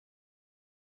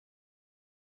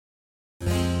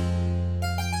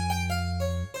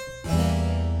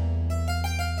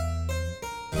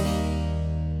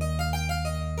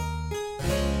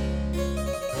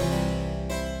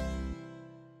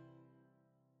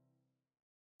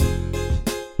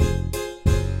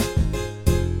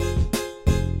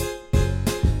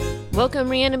Welcome,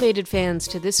 Reanimated fans,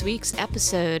 to this week's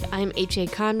episode. I'm H.A.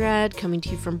 Conrad, coming to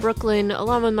you from Brooklyn,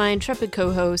 along with my intrepid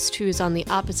co-host, who is on the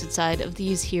opposite side of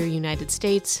these here United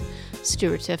States,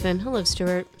 Stuart Tiffin. Hello,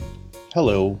 Stuart.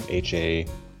 Hello, H.A.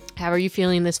 How are you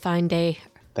feeling this fine day?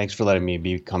 Thanks for letting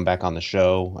me come back on the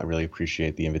show. I really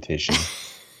appreciate the invitation.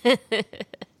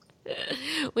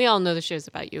 We all know the show's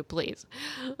about you, please.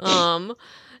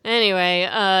 Anyway,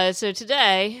 so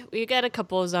today we got a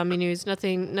couple of zombie news,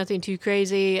 nothing too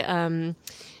crazy. And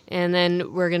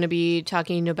then we're going to be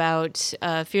talking about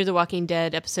Fear the Walking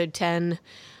Dead, episode 10.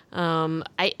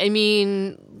 I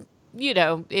mean, you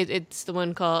know, it's the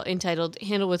one entitled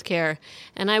Handle with Care.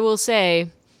 And I will say,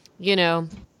 you know,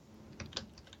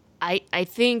 I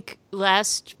think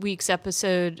last week's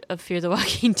episode of Fear the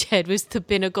Walking Dead was the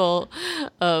pinnacle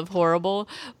of horrible,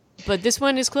 but this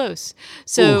one is close.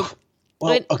 So... Oof.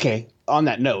 Well, okay, on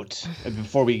that note,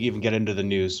 before we even get into the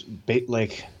news,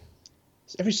 like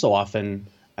every so often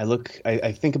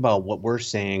I think about what we're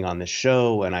saying on the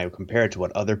show and I compare it to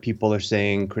what other people are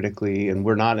saying critically, and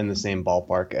we're not in the same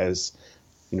ballpark as,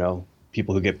 you know,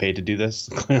 people who get paid to do this,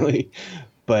 clearly.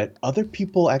 But other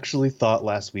people actually thought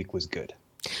last week was good.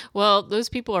 Well, those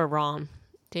people are wrong.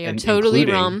 They are totally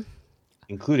wrong.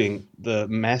 Including the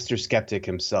master skeptic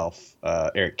himself,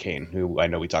 Eric Kane, who I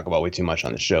know we talk about way too much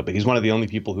on the show, but he's one of the only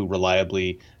people who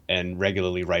reliably and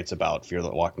regularly writes about Fear the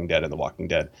Walking Dead and The Walking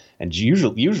Dead. And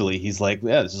usually he's like,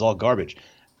 yeah, this is all garbage.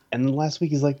 And then last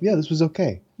week he's like, yeah, this was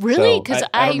okay. Really? Because so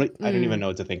I don't even know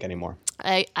what to think anymore.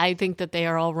 I think that they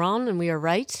are all wrong and we are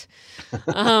right.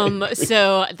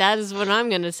 So that is what I'm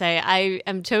going to say. I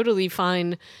am totally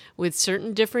fine with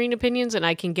certain differing opinions, and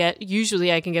I can get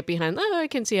behind, I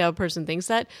can see how a person thinks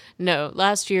that. No,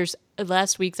 last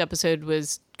week's episode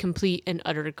was complete and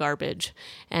utter garbage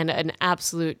and an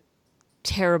absolute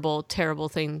terrible, terrible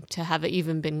thing to have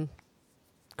even been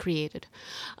created.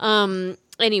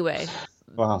 Anyway.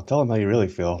 Wow, tell them how you really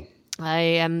feel. I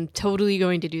am totally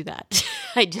going to do that.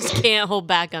 I just can't hold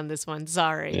back on this one.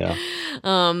 Sorry. Yeah.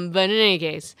 But in any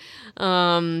case,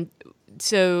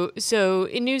 so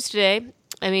in news today,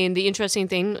 I mean, the interesting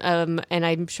thing, and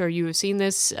I'm sure you have seen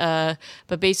this,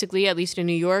 but basically, at least in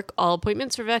New York, all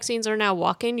appointments for vaccines are now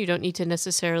walk-in. You don't need to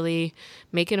necessarily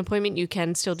make an appointment. You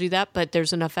can still do that, but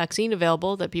there's enough vaccine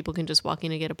available that people can just walk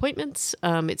in and get appointments.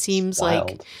 It seems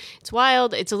like it's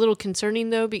wild. It's a little concerning,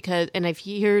 though, and I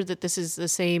hear that this is the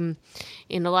same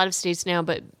in a lot of states now,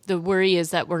 but the worry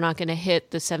is that we're not going to hit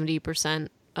the 70%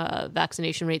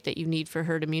 vaccination rate that you need for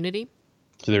herd immunity.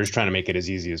 So they're just trying to make it as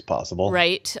easy as possible.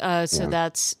 Right. So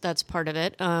that's part of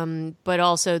it. But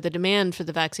also the demand for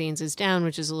the vaccines is down,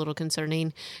 which is a little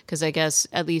concerning because I guess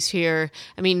at least here,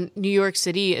 I mean, New York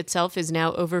City itself is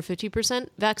now over 50%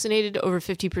 vaccinated. Over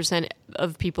 50%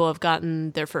 of people have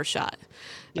gotten their first shot,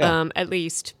 at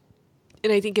least.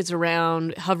 And I think it's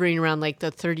hovering around like the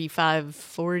 35,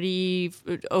 40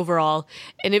 overall.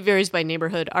 And it varies by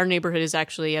neighborhood. Our neighborhood is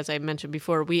actually, as I mentioned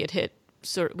before, we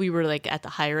were like at the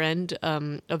higher end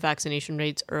of vaccination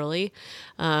rates early,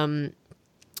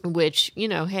 which, you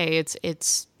know, hey,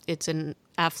 it's an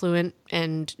affluent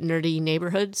and nerdy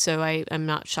neighborhood, so I'm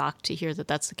not shocked to hear that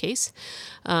that's the case.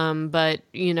 But,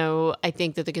 you know, I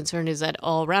think that the concern is that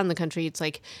all around the country, it's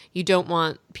like you don't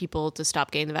want people to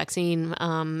stop getting the vaccine.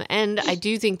 And I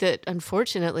do think that,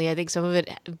 unfortunately, I think some of it,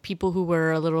 people who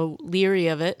were a little leery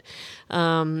of it,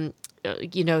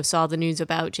 you know, saw the news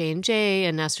about J&J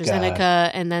and AstraZeneca,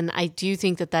 God. And then I do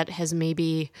think that has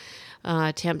maybe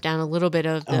tamped down a little bit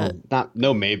of the...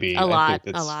 maybe. A lot. I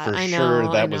think that's for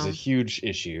sure that was a huge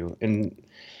issue. And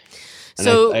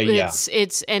so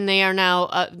it's and they are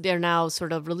now they're now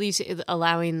sort of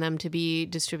allowing them to be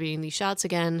distributing these shots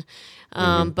again,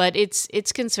 but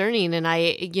it's concerning, and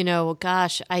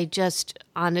I just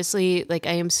honestly, like,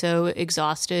 I am so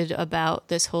exhausted about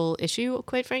this whole issue,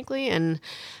 quite frankly, and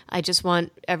I just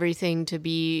want everything to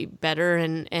be better,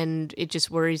 and it just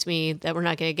worries me that we're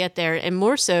not going to get there, and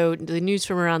more so the news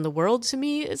from around the world to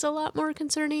me is a lot more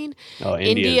concerning.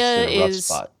 India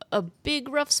is a big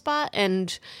rough spot,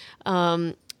 and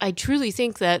I truly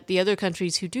think that the other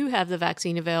countries who do have the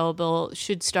vaccine available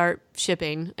should start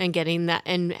shipping and getting that,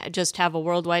 and just have a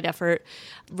worldwide effort.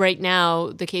 Right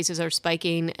now, the cases are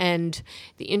spiking, and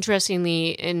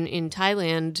interestingly, in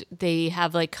Thailand, they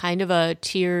have like kind of a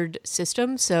tiered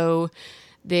system. So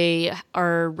they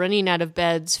are running out of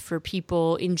beds for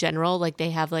people in general. Like,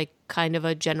 they have like kind of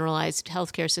a generalized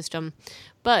healthcare system,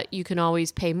 but you can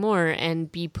always pay more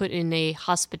and be put in a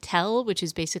hospital, which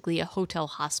is basically a hotel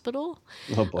hospital.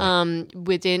 Oh boy.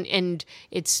 And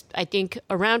it's, I think,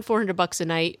 around $400 a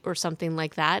night or something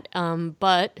like that.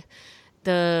 But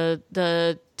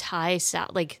the Thai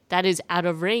South, like that is out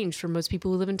of range for most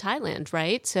people who live in Thailand,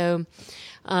 right? So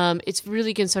it's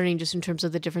really concerning just in terms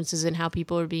of the differences in how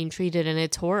people are being treated, and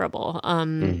it's horrible.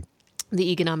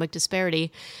 The economic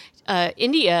disparity.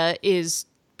 India is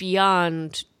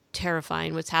beyond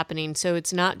terrifying what's happening. So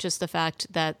it's not just the fact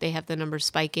that they have the numbers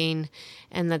spiking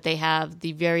and that they have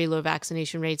the very low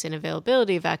vaccination rates and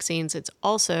availability of vaccines. It's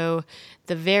also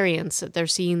the variants that they're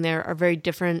seeing there are very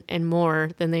different and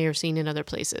more than they are seen in other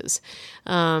places.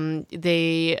 And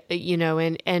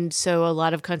so a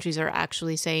lot of countries are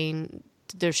actually saying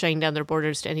they're shutting down their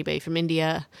borders to anybody from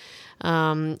India.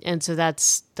 And so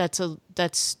that's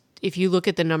if you look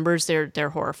at the numbers, they're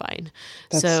horrifying.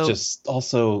 That's just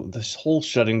also this whole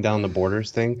shutting down the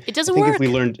borders thing. It doesn't work.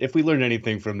 If we learned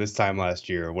anything from this time last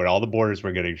year, when all the borders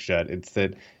were getting shut, it's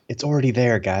that it's already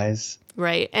there, guys.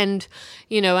 Right. And,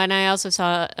 and I also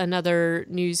saw another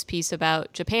news piece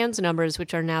about Japan's numbers,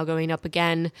 which are now going up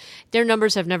again. Their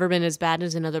numbers have never been as bad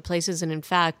as in other places. And in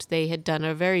fact, they had done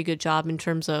a very good job in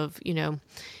terms of,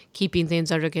 keeping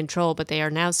things under control, but they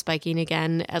are now spiking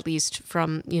again, at least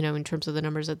from, in terms of the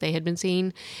numbers that they had been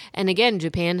seeing. And again,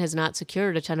 Japan has not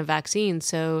secured a ton of vaccines,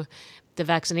 so the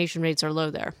vaccination rates are low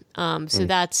there. So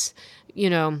that's,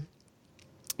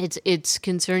 it's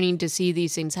concerning to see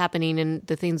these things happening, and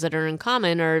the things that are in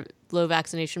common are low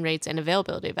vaccination rates and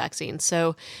availability of vaccines.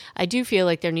 So I do feel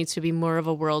like there needs to be more of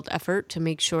a world effort to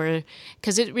make sure,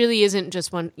 because it really isn't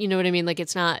just one, you know what I mean? Like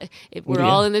we're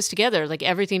all in this together, like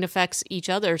everything affects each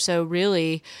other. So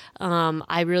really,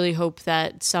 I really hope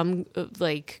that some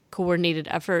coordinated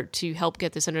effort to help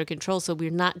get this under control, so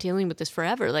we're not dealing with this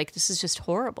forever. Like this is just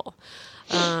horrible.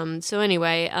 So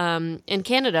anyway, in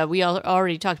Canada, we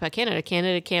already talked about Canada.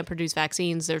 Canada can't produce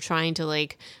vaccines. They're trying to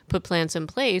put plants in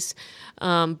place,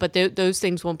 but those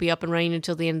things won't be up and running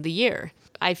until the end of the year.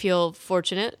 I feel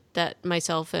fortunate that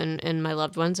myself and my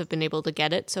loved ones have been able to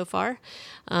get it so far,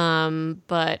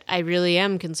 but I really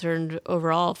am concerned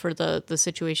overall for the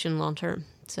situation long term.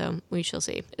 So we shall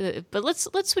see. But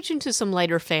let's switch into some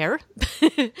lighter fare.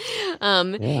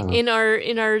 In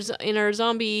our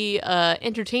zombie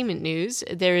entertainment news,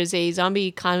 there is a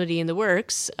zombie comedy in the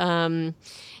works, and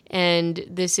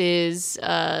this is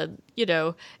I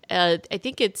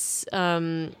think it's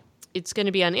going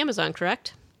to be on Amazon,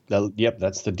 correct? Yep,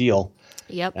 that's the deal.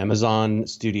 Yep. Amazon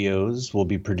Studios will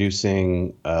be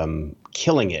producing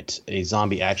Killing It, a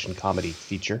zombie action comedy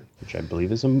feature, which I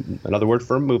believe is another word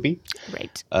for a movie.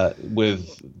 Right.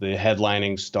 With the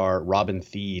headlining star Robin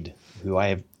Thede, who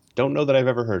don't know that I've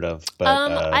ever heard of,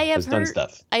 but has done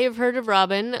stuff. I have heard of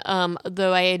Robin,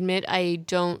 though I admit I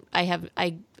don't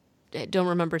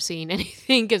remember seeing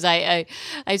anything, because I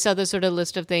saw the sort of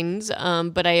list of things,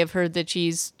 but I have heard that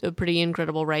she's a pretty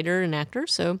incredible writer and actor.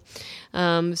 So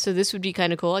this would be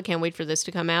kind of cool. I can't wait for this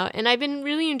to come out. And I've been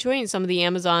really enjoying some of the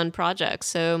Amazon projects.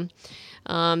 So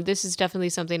this is definitely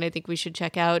something I think we should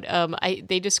check out.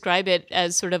 They describe it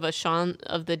as sort of a Shaun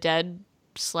of the Dead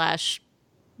 /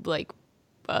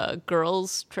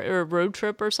 girls or road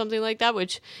trip or something like that,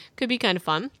 which could be kind of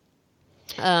fun.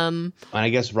 And I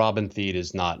guess Robin Thede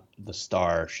is not the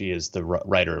star; she is the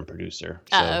writer and producer.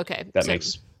 So okay, that so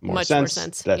makes much more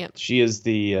sense. That yep. She is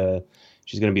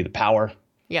she's going to be the power.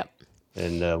 Yep.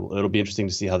 And it'll be interesting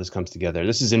to see how this comes together.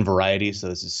 This is in Variety, so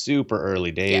this is super early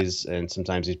days, and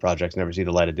sometimes these projects never see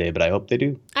the light of day, but I hope they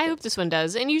do. I hope this one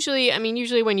does. And usually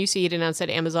when you see it announced that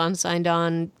Amazon signed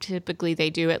on, typically they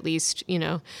do at least,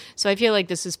 So I feel like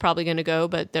this is probably going to go,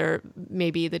 but there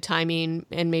maybe the timing,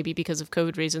 and maybe because of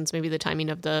COVID reasons, maybe the timing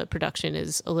of the production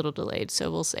is a little delayed.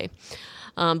 So we'll see.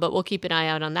 But we'll keep an eye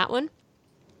out on that one.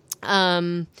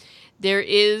 There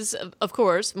is, of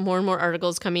course, more and more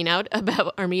articles coming out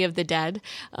about Army of the Dead.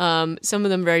 Some of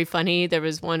them very funny. There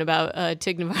was one about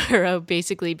Tig Navarro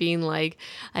basically being like,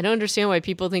 I don't understand why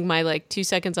people think my 2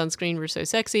 seconds on screen were so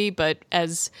sexy, but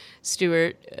as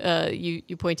Stuart,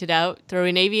 you pointed out, throw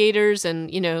in aviators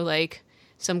and,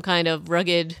 some kind of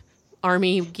rugged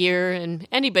army gear, and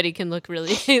anybody can look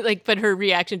really but her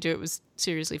reaction to it was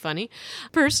seriously funny.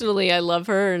 Personally, I love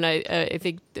her, and I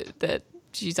think that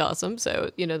she's awesome. So,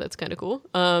 that's kind of cool.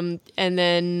 And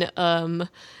then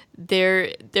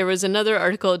there was another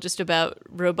article just about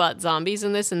robot zombies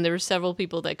in this, and there were several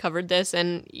people that covered this.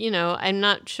 And, I'm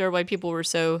not sure why people were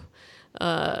so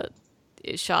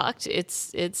shocked.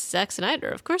 It's Zack Snyder.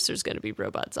 Of course there's going to be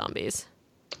robot zombies.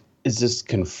 Is this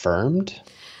confirmed?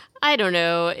 I don't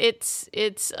know. It's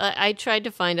I tried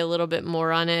to find a little bit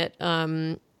more on it.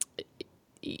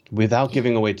 Without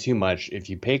giving away too much, if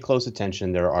you pay close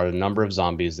attention, there are a number of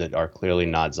zombies that are clearly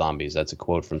not zombies. That's a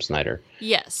quote from Snyder.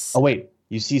 Yes. Oh, wait.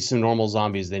 You see some normal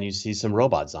zombies, then you see some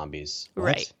robot zombies. What?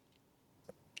 Right.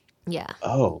 Yeah.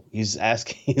 Oh, he's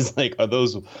asking. He's like, are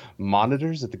those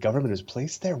monitors that the government has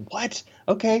placed there? What?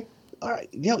 Okay, all right.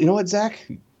 You know what, Zach?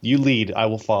 You lead. I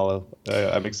will follow.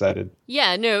 I'm excited.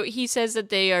 Yeah, no, he says that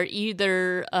they are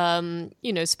either,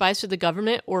 spies for the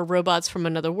government or robots from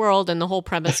another world. And the whole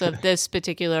premise of this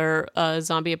particular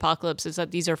zombie apocalypse is that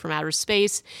these are from outer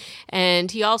space. And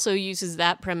he also uses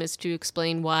that premise to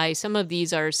explain why some of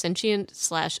these are sentient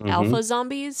slash Hmm. alpha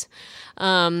zombies.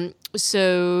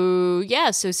 So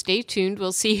stay tuned.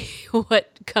 We'll see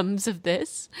what comes of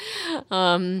this.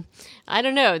 I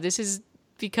don't know. This is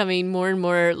becoming more and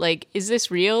more like, is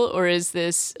this real or is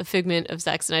this a figment of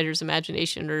Zack Snyder's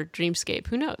imagination or dreamscape?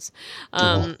 Who knows?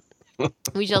 Well,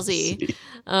 We shall we'll see. see.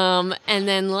 And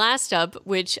then last up,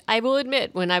 which I will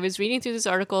admit, when I was reading through this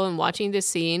article and watching this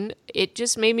scene, it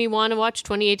just made me want to watch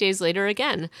 28 Days Later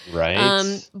again.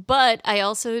 Right. But I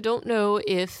also don't know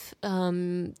if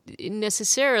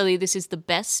necessarily this is the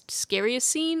best, scariest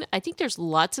scene. I think there's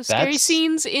lots of scary That's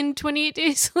scenes in 28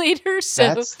 Days Later. So,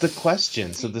 that's the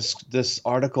question. So this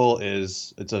article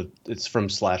it's from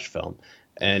Slash Film,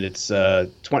 and it's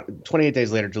 28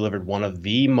 Days Later delivered one of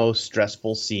the most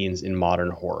stressful scenes in modern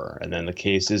horror. And then the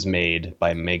case is made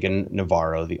by Megan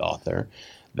Navarro, the author,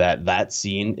 that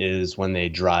scene is when they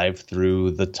drive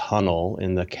through the tunnel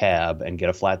in the cab and get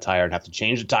a flat tire and have to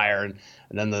change the tire, and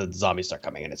then the zombies start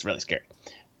coming, and it's really scary.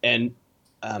 And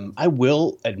I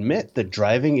will admit that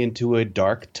driving into a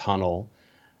dark tunnel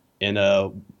in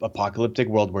a apocalyptic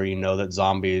world where you know that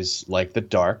zombies like the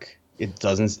dark, it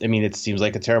doesn't. I mean, it seems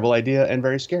like a terrible idea and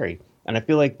very scary. And I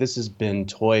feel like this has been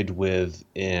toyed with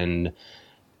in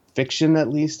fiction, at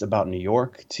least about New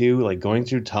York too, like going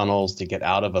through tunnels to get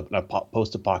out of a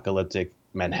post-apocalyptic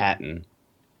Manhattan.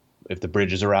 If the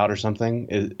bridges are out or something,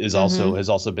 is also mhm. has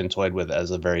also been toyed with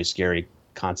as a very scary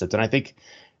concept. And I think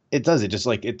it does. It just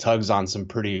like it tugs on some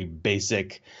pretty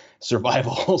basic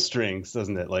survival strings,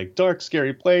 doesn't it? Like dark,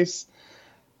 scary place,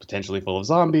 potentially full of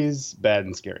zombies, bad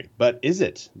and scary. But is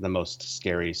it the most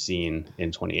scary scene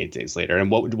in 28 Days Later? And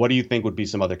what do you think would be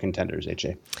some other contenders,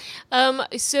 HA?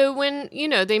 So when,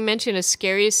 they mention a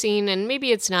scariest scene, and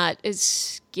maybe it's not as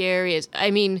scary as,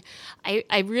 I mean,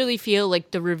 I really feel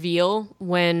like the reveal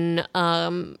when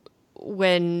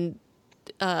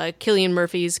Cillian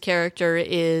Murphy's character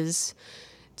is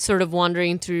sort of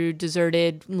wandering through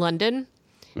deserted London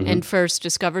Hmm. and first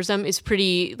discovers them is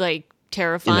pretty like In the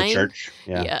terrifying. church,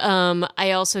 yeah. Yeah,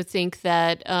 I also think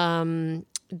that When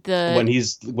the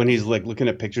he's like looking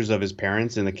at pictures of his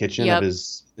parents in the kitchen yep. of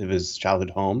his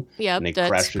childhood home, and Yep, they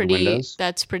crash through the windows.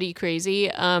 that's pretty crazy.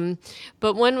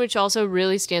 But one which also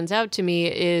really stands out to me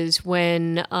is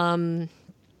when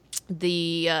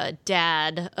the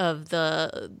dad of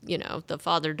the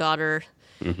father daughter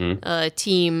Hmm.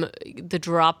 team, the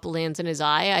drop lands in his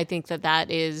eye. I think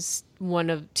that is one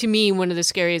of the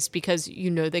scariest because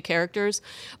the characters.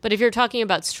 But if you're talking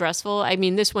about stressful, I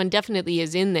mean, this one definitely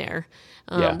is in there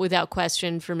Yeah. without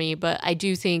question for me. But I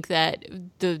do think that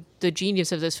the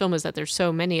genius of this film is that there's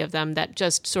so many of them that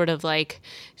just sort of like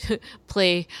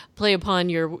play upon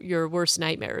your worst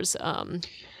nightmares.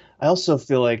 I also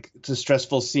feel like the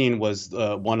stressful scene was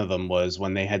one of them was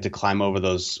when they had to climb over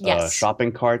those Yes.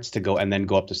 shopping carts to go and then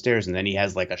go up the stairs, and then he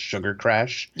has like a sugar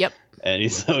crash, Yep. and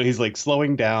he's like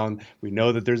slowing down. We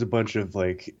know that there's a bunch of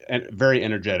like very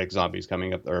energetic zombies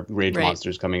coming up or rage Right.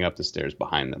 monsters coming up the stairs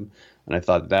behind them, and I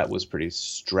thought that was pretty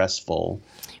stressful.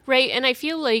 Right, and I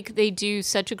feel like they do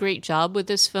such a great job with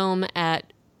this film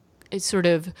at sort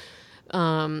of,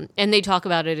 and they talk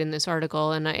about it in this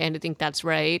article, and I think that's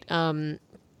right.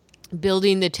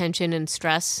 Building the tension and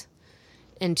stress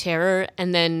and terror,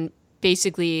 and then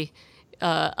basically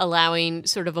allowing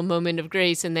sort of a moment of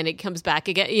grace, and then it comes back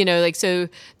again. Like so.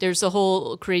 There's a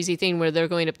whole crazy thing where they're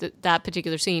going up that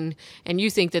particular scene, and you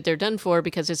think that they're done for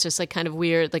because it's just like kind of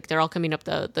weird. Like they're all coming up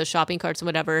the shopping carts and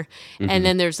whatever, and Hmm.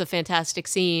 then there's the fantastic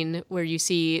scene where you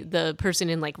see the person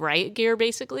in like riot gear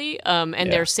basically, and Yeah.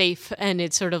 they're safe, and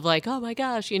it's sort of like, oh my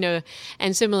gosh. And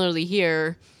similarly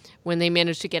here, when they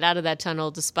manage to get out of that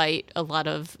tunnel despite a lot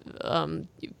of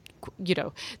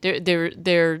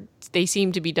they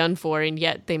seem to be done for, and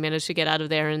yet they manage to get out of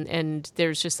there, and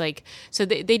there's just like, so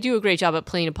they do a great job at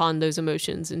playing upon those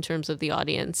emotions in terms of the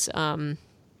audience. And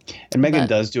Megan But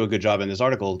does do a good job in this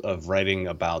article of writing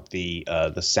about the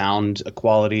sound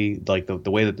quality, like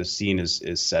the way that the scene is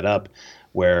set up,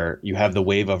 where you have the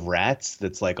wave of rats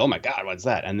that's like, oh my God, what's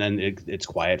that? And then it's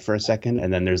quiet for a second,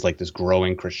 and then there's like this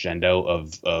growing crescendo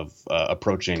of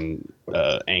approaching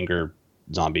anger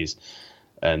zombies,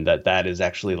 and that is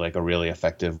actually like a really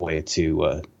effective way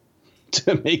to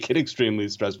to make it extremely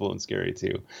stressful and scary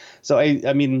too. So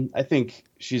I mean I think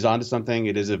she's onto something.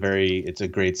 It's a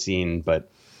great scene, but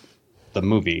the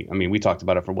movie. I mean, we talked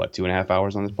about it for what, 2.5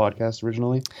 hours on this podcast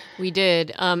originally? We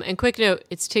did. And quick note,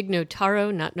 it's Tig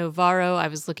Notaro, not Novaro. I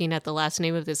was looking at the last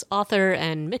name of this author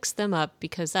and mixed them up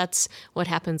because that's what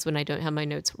happens when I don't have my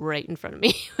notes right in front of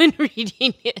me when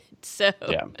reading it. So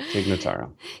Yeah, Tig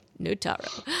Notaro.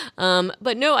 Notaro.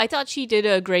 But no, I thought she did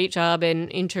a great job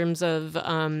in terms of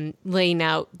laying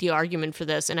out the argument for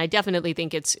this. And I definitely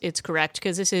think it's correct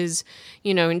because this is,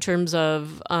 in terms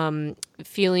of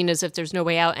feeling as if there's no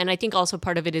way out. And I think also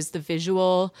part of it is the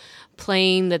visual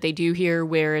playing that they do here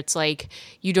where it's like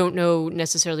you don't know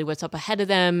necessarily what's up ahead of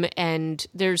them. And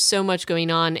there's so much going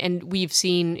on. And we've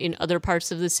seen in other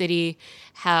parts of the city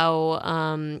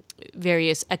how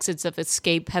various exits of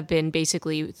escape have been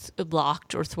basically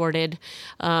blocked or thwarted.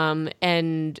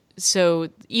 And so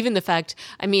even the fact,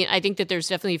 I think that there's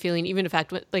definitely a feeling, even the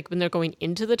fact like when they're going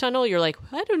into the tunnel, you're like,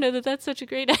 I don't know that that's such a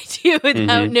great idea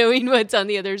without knowing what's on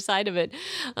the other side of it.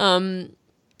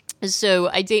 So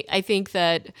I think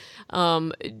that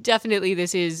definitely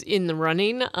this is in the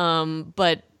running,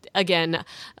 but again,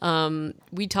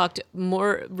 we talked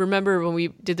more. Remember when we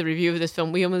did the review of this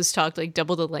film, we almost talked like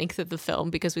double the length of the film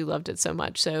because we loved it so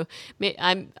much. So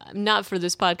I'm not for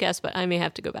this podcast, but I may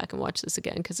have to go back and watch this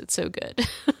again because it's so good.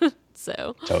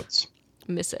 So Totes.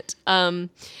 Miss it.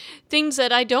 Things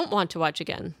that I don't want to watch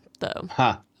again, though,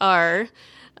 are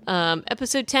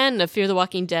episode 10 of Fear the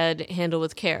Walking Dead, Handle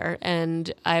with Care.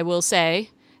 And I will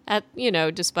say,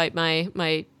 despite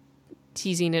my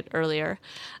teasing it earlier,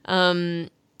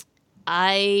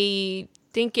 I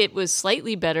think it was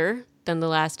slightly better than the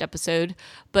last episode,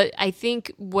 but I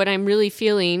think what I'm really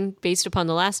feeling based upon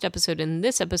the last episode and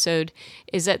this episode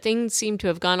is that things seem to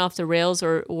have gone off the rails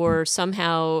or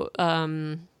somehow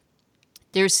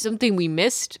there's something we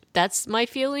missed. That's my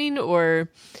feeling, or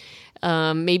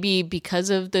maybe because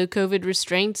of the COVID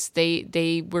restraints,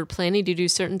 they were planning to do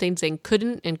certain things and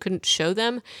couldn't show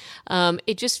them.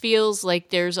 It just feels like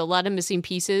there's a lot of missing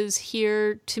pieces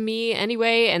here to me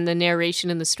anyway, and the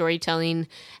narration and the storytelling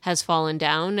has fallen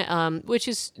down, which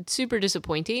is super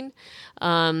disappointing.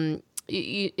 To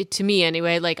me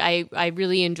anyway, like I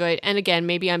really enjoyed, and again,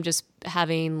 maybe I'm just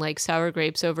having like sour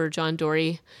grapes over John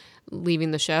Dory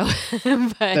leaving the show.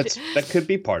 But that could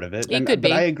be part of it.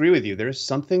 But I agree with you. There's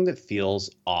something that feels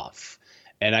off.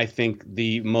 And I think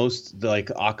the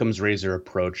Occam's razor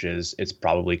approach is it's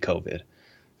probably COVID,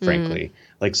 frankly.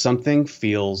 Like something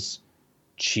feels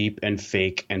cheap and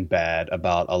fake and bad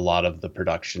about a lot of the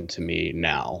production to me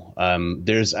now.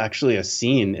 There's actually a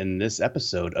scene in this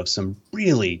episode of some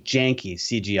really janky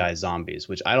CGI zombies,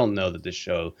 which I don't know that this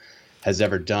show has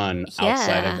ever done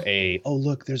outside of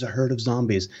look, there's a herd of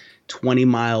zombies 20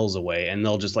 miles away, and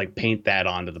they'll just like paint that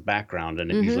onto the background, and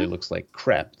it usually looks like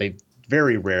crap. They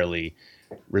very rarely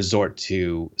resort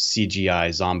to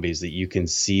CGI zombies that you can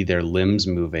see their limbs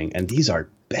moving, and these are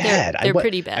bad. They're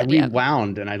pretty bad. I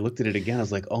rewound and I looked at it again. I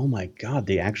was like, oh my God,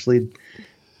 they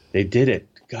did it.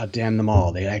 God damn them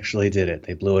all. They actually did it.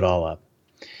 They blew it all up.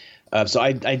 So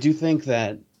I do think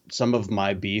that some of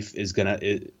my beef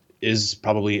is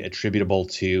probably attributable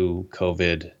to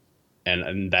COVID,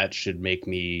 and that should make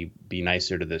me be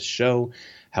nicer to this show.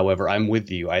 However, I'm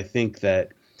with you. I think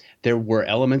that there were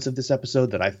elements of this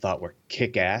episode that I thought were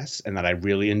kick-ass and that I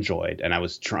really enjoyed. And I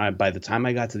was trying, by the time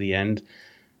I got to the end,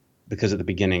 because at the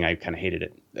beginning I kind of hated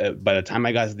it. By the time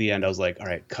I got to the end, I was like, all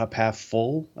right, cup half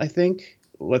full, I think.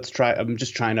 Let's try. I'm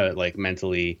just trying to like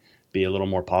mentally be a little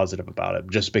more positive about it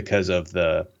just because of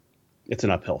it's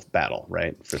an uphill battle,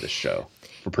 right, for this show,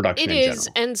 for production in general. It is,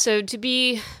 and so to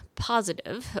be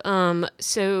positive,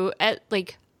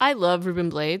 I love Ruben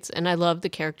Blades, and I love the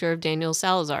character of Daniel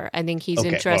Salazar. I think he's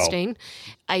interesting. Well,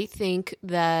 I think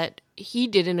that he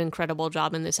did an incredible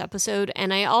job in this episode,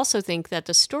 and I also think that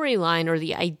the storyline or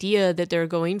the idea that they're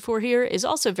going for here is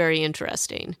also very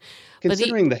interesting.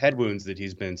 Considering the head wounds that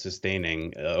he's been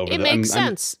sustaining over it makes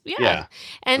sense. Yeah.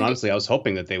 And honestly, I was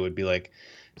hoping that they would be like,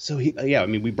 so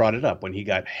we brought it up when he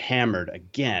got hammered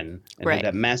again and had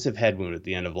that massive head wound at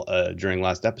the end of during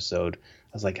last episode.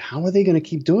 I was like, how are they going to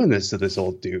keep doing this to this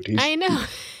old dude? I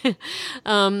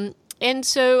know. And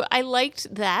so I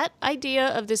liked that idea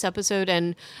of this episode.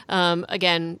 And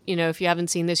again, if you haven't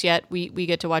seen this yet, we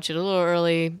get to watch it a little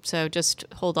early. So just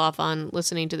hold off on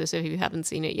listening to this if you haven't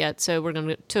seen it yet. So we're going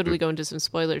to totally go into some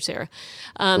spoilers here.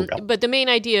 But the main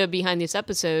idea behind this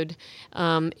episode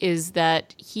is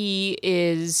that he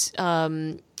is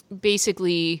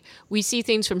basically we see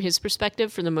things from his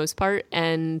perspective for the most part,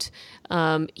 and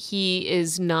he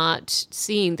is not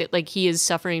seeing that, like, he is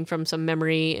suffering from some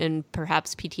memory and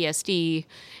perhaps PTSD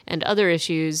and other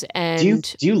issues. And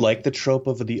do you like the trope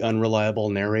of the unreliable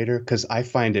narrator? Because I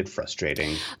find it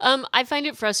frustrating. I find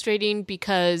it frustrating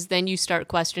because then you start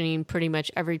questioning pretty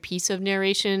much every piece of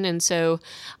narration, and so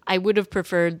I would have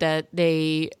preferred that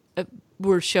they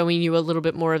were showing you a little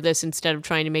bit more of this instead of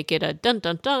trying to make it a dun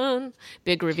dun dun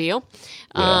big reveal.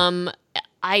 Yeah.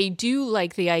 I do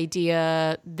like the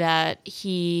idea that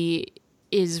he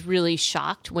is really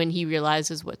shocked when he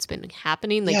realizes what's been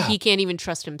happening. Like, Yeah. he can't even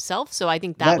trust himself. So I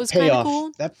think that was kind of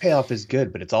cool. That payoff is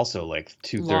good, but it's also like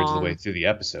 2/3 of the way through the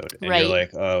episode. And Right. you're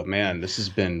like, oh man, this has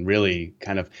been really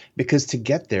kind of, because to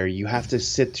get there, you have to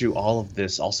sit through all of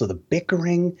this, also the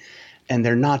bickering. And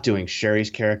they're not doing Sherry's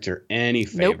character any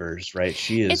favors, right?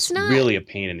 She is really a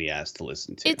pain in the ass to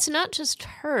listen to. It's not just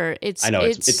her. I know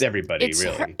it's everybody,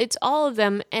 really. It's all of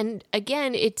them. And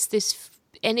again, it's this,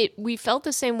 and we felt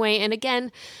the same way. And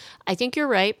again, I think you're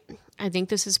right. I think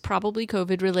this is probably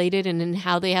COVID related and in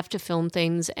how they have to film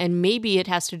things. And maybe it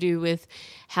has to do with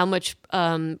how much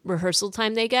rehearsal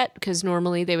time they get, because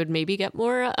normally they would maybe get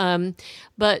more.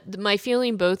 But my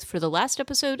feeling both for the last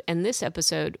episode and this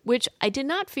episode, which I did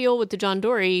not feel with the John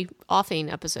Dory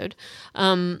offing episode,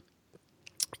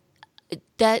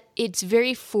 that it's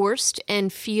very forced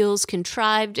and feels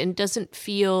contrived and doesn't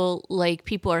feel like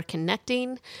people are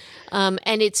connecting.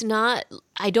 And it's not,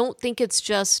 I don't think it's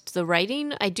just the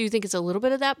writing. I do think it's a little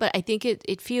bit of that, but I think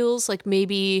it feels like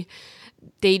maybe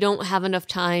they don't have enough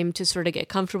time to sort of get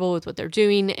comfortable with what they're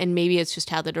doing, and maybe it's just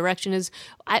how the direction is.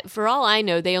 For all I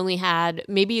know, they only had,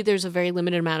 maybe there's a very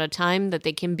limited amount of time that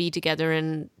they can be together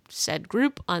in said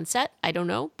group on set. I don't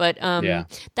know, but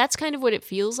that's kind of what it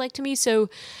feels like to me. So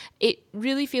it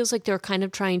really feels like they're kind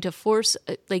of trying to force,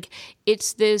 like,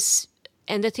 it's this.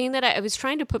 And the thing that I was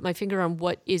trying to put my finger on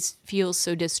what feels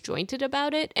so disjointed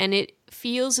about it, and it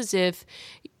feels as if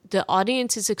the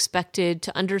audience is expected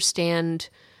to understand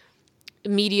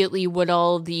immediately what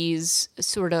all these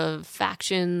sort of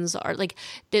factions are, like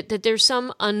that there's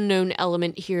some unknown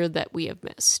element here that we have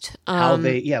missed.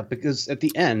 Because at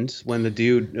the end, when the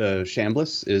dude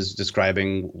Shambliss is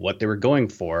describing what they were going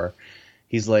for,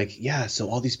 he's like, yeah, so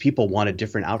all these people wanted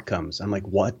different outcomes. I'm like,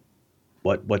 what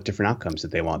different outcomes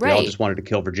did they want? Right. They all just wanted to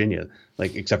kill Virginia,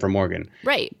 like, except for Morgan.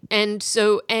 Right. And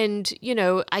so,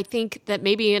 I think that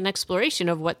maybe an exploration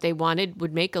of what they wanted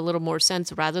would make a little more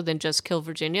sense rather than just kill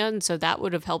Virginia. And so that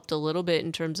would have helped a little bit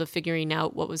in terms of figuring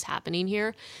out what was happening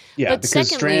here. Yeah, but because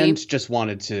secondly, Strand just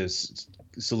wanted to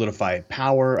solidify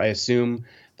power, I assume.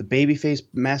 The babyface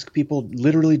mask people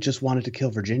literally just wanted to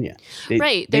kill Virginia.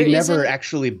 They never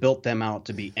actually built them out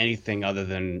to be anything other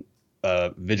than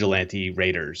vigilante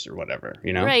raiders or whatever,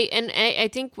 Right. And I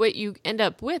think what you end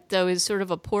up with, though, is sort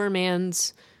of a poor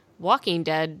man's Walking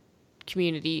Dead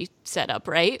community setup,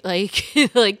 right? Like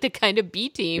like the kind of B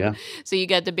team. Yeah. So you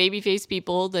got the babyface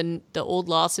people, then the old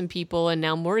Lawson people, and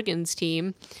now Morgan's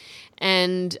team.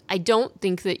 And I don't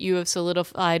think that you have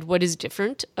solidified what is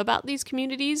different about these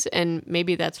communities. And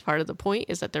maybe that's part of the point,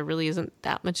 is that there really isn't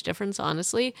that much difference,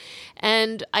 honestly.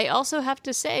 And I also have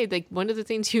to say, like, one of the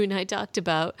things you and I talked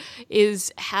about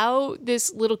is how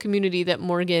this little community that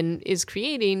Morgan is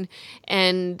creating,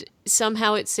 and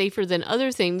somehow it's safer than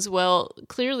other things. Well,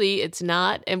 clearly it's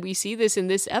not. And we see this in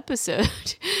this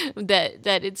episode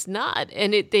that it's not.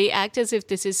 And they act as if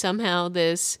this is somehow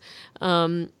this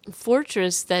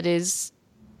fortress that is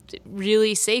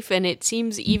really safe, and it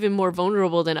seems even more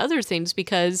vulnerable than other things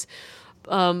because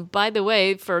by the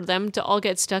way, for them to all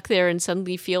get stuck there and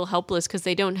suddenly feel helpless because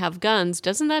they don't have guns,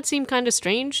 doesn't that seem kind of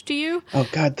strange to you? Oh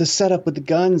God, the setup with the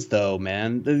guns though,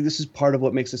 man. This is part of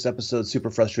what makes this episode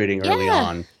super frustrating early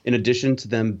on, in addition to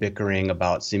them bickering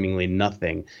about seemingly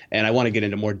nothing. And I want to get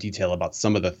into more detail about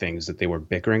some of the things that they were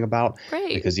bickering about.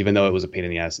 Right. Because even though it was a pain in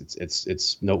the ass,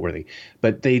 it's noteworthy.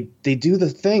 But they do the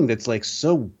thing that's like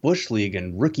so Bush League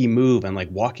and rookie move and like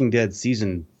Walking Dead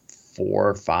season 4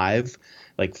 or 5,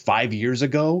 like 5 years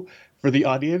ago for the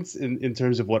audience in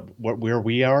terms of where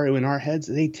we are in our heads.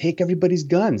 They take everybody's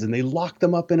guns and they lock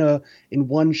them up in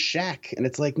one shack. And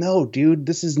it's like, no, dude,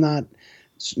 this is not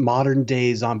modern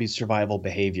day zombie survival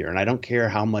behavior. And I don't care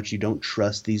how much you don't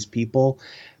trust these people.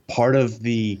 Part of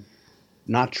the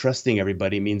not trusting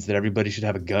everybody means that everybody should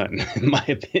have a gun, in my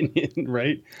opinion,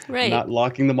 right? Right. Not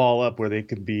locking them all up where they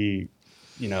could be,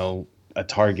 a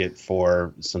target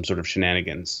for some sort of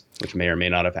shenanigans, which may or may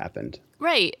not have happened.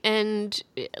 Right. And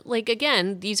like,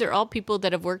 again, these are all people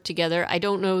that have worked together. I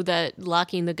don't know that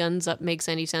locking the guns up makes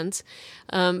any sense.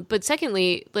 But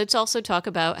secondly, let's also talk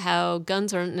about how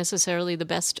guns aren't necessarily the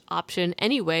best option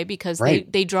anyway, because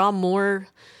Right. they draw more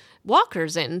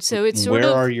walkers in. So it's sort Where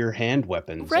of are your hand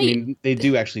weapons? right. I mean, they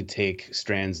do actually take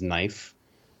Strand's knife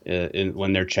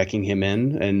when they're checking him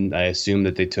in, and I assume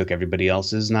that they took everybody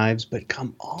else's knives. But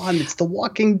come on, it's The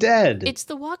Walking Dead. It's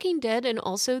The Walking Dead, and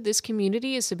also this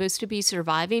community is supposed to be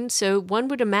surviving. So one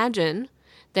would imagine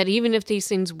that even if these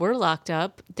things were locked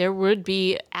up, there would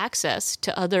be access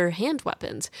to other hand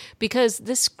weapons, because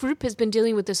this group has been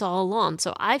dealing with this all along.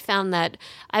 So I found that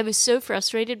I was so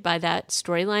frustrated by that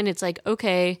storyline. It's like,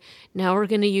 okay, now we're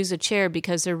going to use a chair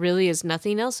because there really is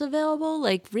nothing else available.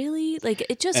 Like, really? Like,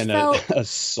 it just and felt. a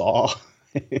saw.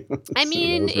 I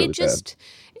mean, That was really it just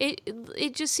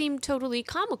it just seemed totally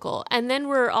comical. And then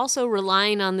we're also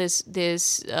relying on this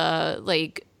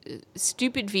like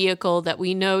stupid vehicle that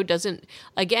we know doesn't,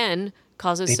 again,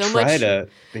 causes they so try much. to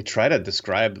they try to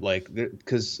describe, like,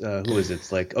 because who is it?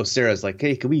 It's like, oh, Sarah's like,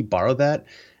 hey, can we borrow that?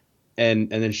 And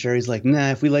then Sherry's like, nah,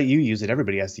 if we let you use it,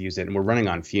 everybody has to use it, and we're running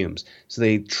on fumes. So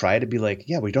they try to be like,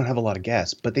 yeah, we don't have a lot of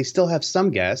gas, but they still have some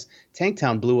gas.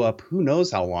 Tanktown blew up who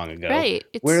knows how long ago. Right.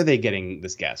 Where are they getting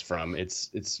this gas from?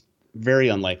 It's very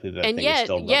unlikely that And thing is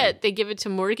still running. yet they give it to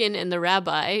Morgan and the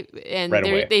rabbi, and Right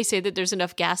away. they say that there's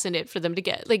enough gas in it for them to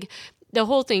get, like, the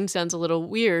whole thing sounds a little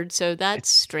weird. So that's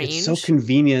strange. It's so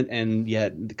convenient, and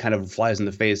yet kind of flies in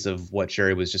the face of what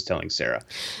Sherry was just telling Sarah.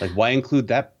 Like, why include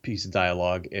that piece of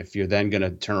dialogue if you're then going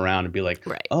to turn around and be like,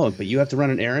 Right. oh, but you have to run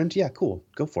an errand? Yeah, cool.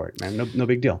 Go for it, man. No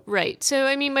big deal. Right. So,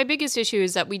 I mean, my biggest issue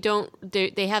is that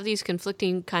they have these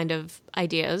conflicting kind of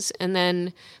ideas. And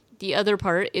then the other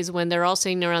part is when they're all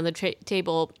sitting around the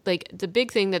table, like, the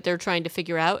big thing that they're trying to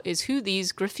figure out is who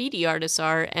these graffiti artists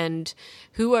are and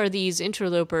who are these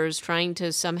interlopers trying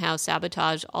to somehow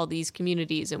sabotage all these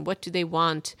communities, and what do they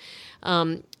want?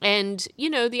 And, you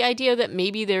know, the idea that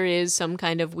maybe there is some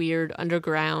kind of weird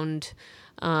underground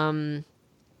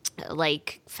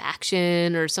like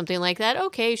faction or something like that.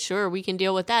 Okay, sure, we can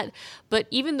deal with that. But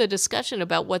even the discussion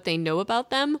about what they know about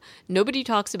them, nobody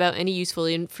talks about any useful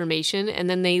information. And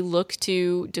then they look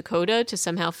to Dakota to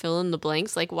somehow fill in the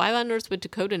blanks. Like, why on earth would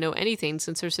Dakota know anything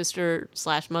since her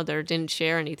sister/mother didn't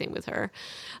share anything with her?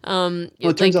 Well,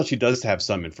 it turns out she does have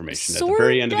some information at the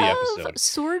very end of the episode.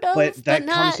 Sort of. But that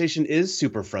not... conversation is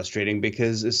super frustrating,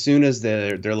 because as soon as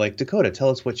they're like, Dakota, tell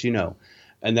us what you know.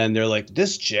 And then they're like,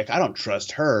 this chick, I don't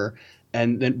trust her.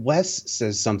 And then Wes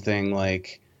says something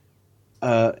like,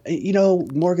 you know,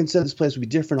 Morgan said this place would be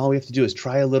different. All we have to do is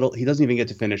try a little. He doesn't even get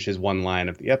to finish his one line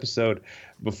of the episode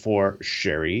before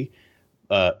Sherry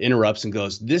interrupts and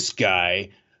goes, this guy,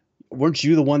 weren't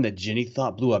you the one that Ginny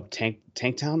thought blew up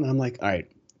Tanktown? And I'm like, all right,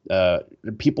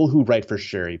 the people who write for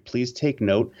Sherry, please take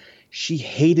note. She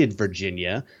hated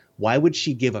Virginia. Why would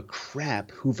she give a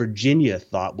crap who Virginia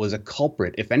thought was a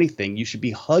culprit? If anything, you should be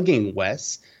hugging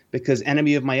Wes, because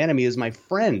enemy of my enemy is my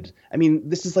friend. I mean,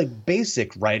 this is like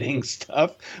basic writing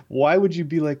stuff. Why would you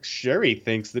be like, Sherry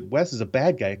thinks that Wes is a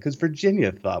bad guy because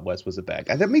Virginia thought Wes was a bad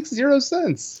guy? That makes zero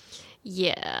sense.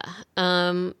 Yeah.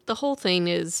 The whole thing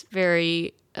is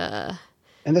very...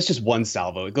 And that's just one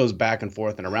salvo. It goes back and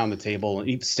forth and around the table.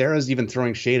 And Sarah's even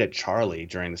throwing shade at Charlie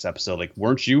during this episode. Like,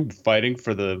 weren't you fighting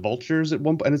for the vultures at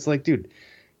one point? And it's like, dude,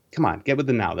 come on, get with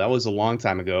it now. That was a long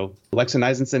time ago. Alexa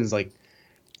Nisenson is like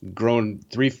grown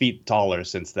 3 feet taller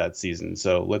since that season.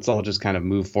 So let's all just kind of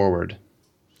move forward.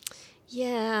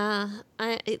 Yeah,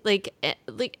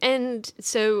 and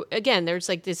so again, there's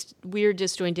like this weird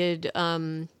disjointed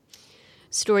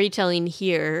storytelling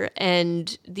here,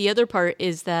 and the other part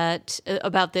is that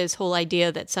about this whole idea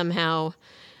that somehow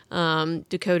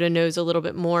Dakota knows a little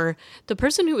bit more. The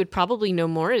person who would probably know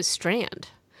more is Strand.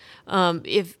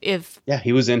 If Yeah,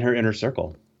 he was in her inner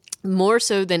circle. More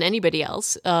so than anybody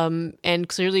else, and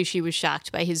clearly she was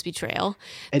shocked by his betrayal.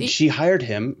 And she hired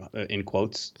him, in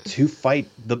quotes, to fight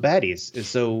the baddies.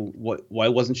 So why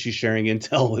wasn't she sharing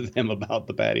intel with him about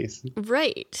the baddies?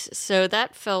 Right. So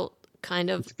that felt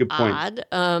kind of That's a good point. odd,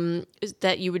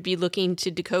 that you would be looking to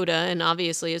Dakota, and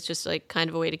obviously it's just like kind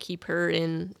of a way to keep her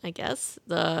in, I guess,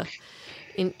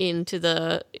 into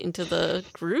the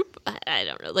group. I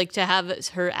don't know, like to have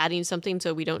her adding something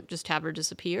so we don't just have her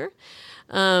disappear.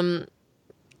 And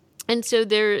so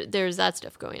there's that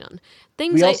stuff going on.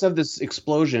 We also have this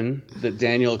explosion that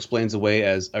Daniel explains away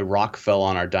as a rock fell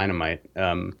on our dynamite.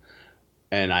 And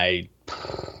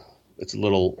it's a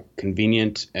little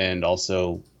convenient and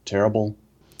also terrible.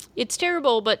 It's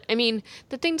terrible, but I mean,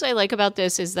 the things I like about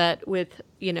this is that with,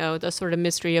 you know, the sort of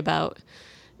mystery about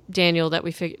Daniel that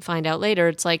we find out later,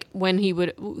 it's like who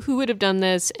would have done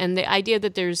this, and the idea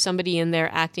that there's somebody in there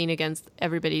acting against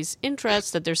everybody's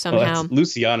interests, that there's somehow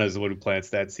Luciana is the one who plants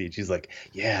that seed. She's like,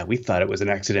 yeah, we thought it was an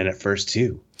accident at first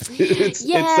too. It's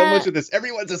so much of this.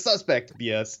 Everyone's a suspect.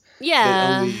 BS.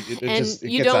 Yeah, it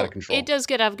gets out of control. It does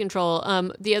get out of control.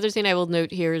 The other thing I will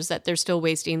note here is that they're still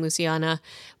wasting Luciana.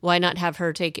 Why not have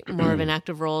her take more of an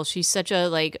active role? She's such a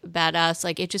like badass.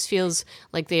 Like it just feels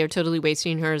like they are totally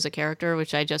wasting her as a character,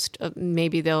 which I just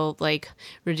maybe they'll like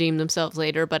redeem themselves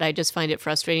later. But I just find it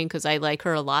frustrating because I like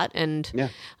her a lot. And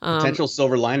potential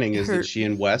silver lining is that she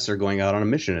and Wes are going out on a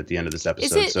mission at the end of this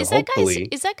episode. Is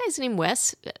that guy's name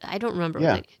Wes? I don't remember.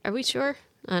 Yeah. Like, are we sure?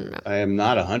 I don't know. I am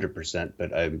not 100%,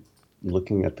 but I'm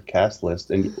looking at the cast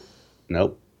list, and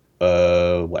nope.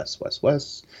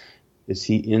 Wes. Is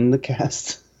he in the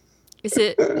cast? Is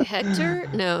it Hector?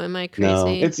 No, am I crazy? No,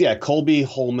 it's Colby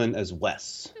Holman as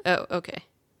Wes. Oh, okay,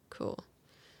 cool.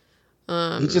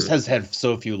 He just has had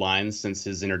so few lines since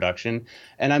his introduction,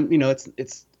 and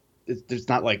it's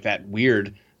not like that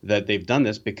weird that they've done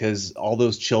this because all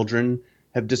those children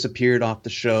have disappeared off the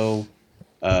show.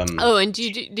 And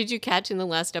did you catch in the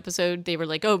last episode they were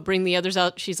like, oh, bring the others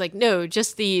out? She's like, no,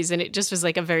 just these, and it just was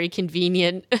like a very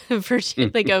convenient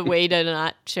version, like a way to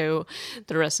not show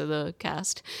the rest of the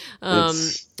cast.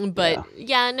 I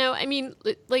mean,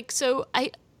 like, so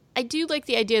I do like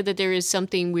the idea that there is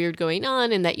something weird going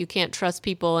on and that you can't trust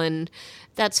people, and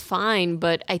that's fine,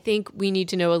 but I think we need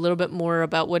to know a little bit more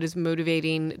about what is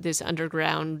motivating this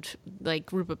underground like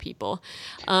group of people.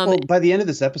 Well, by the end of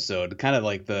this episode, kind of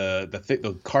like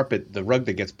the carpet, the rug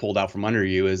that gets pulled out from under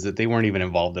you is that they weren't even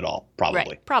involved at all, probably.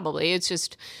 Right, probably. It's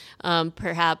just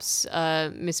perhaps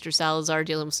Mr. Salazar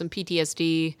dealing with some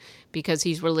PTSD because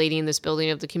he's relating this building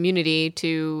of the community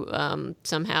to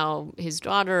somehow his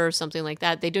daughter or something like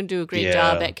that. They don't do a great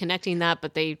job at connecting that,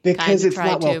 but they kind of try to. Because it's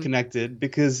not well connected,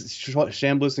 because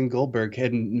Chambliss and Goldberg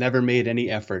had never made any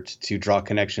effort to draw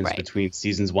connections between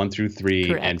seasons 1 through 3.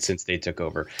 Correct. And since they took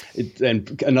over.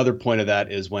 And another point of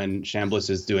that is when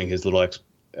Chambliss is doing his little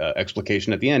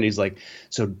explication at the end, he's like,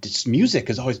 so this music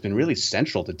has always been really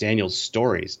central to Daniel's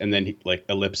stories, and then he, like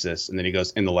ellipsis, and then he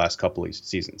goes, in the last couple of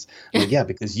seasons. I'm like, yeah,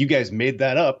 because you guys made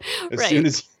that up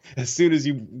as soon as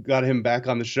you got him back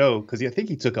on the show, because I think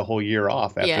he took a whole year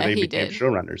off after they became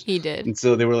showrunners. He did. And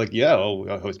so they were like,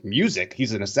 his music,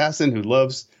 he's an assassin who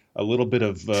loves a little bit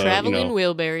of traveling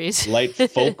wheelberries, light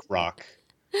folk rock.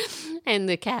 And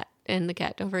the cat.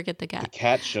 Don't forget the cat. The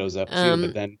cat shows up too,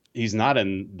 but then he's not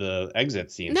in the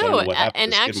exit scene. No, so I don't know what happened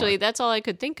and to actually, Skidmark. that's all I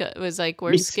could think of was like,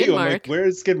 where's Me too. Skidmark? I'm like, where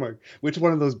is Skidmark? Which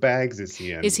one of those bags is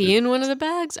he in? Is he in one of the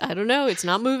bags? I don't know. It's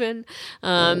not moving.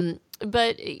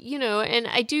 But and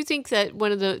I do think that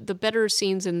one of the better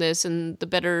scenes in this, and the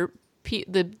better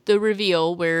the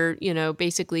reveal where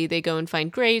basically they go and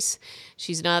find Grace.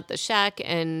 She's not at the shack,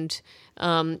 and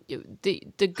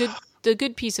the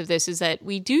good piece of this is that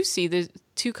we do see the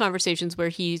two conversations where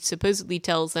he supposedly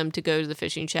tells them to go to the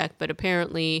fishing shack, but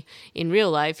apparently in real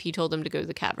life he told them to go to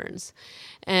the caverns.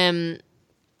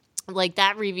 Like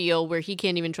that reveal where he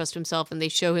can't even trust himself, and they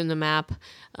show him the map,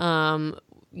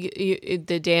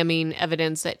 the damning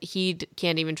evidence that he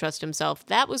can't even trust himself.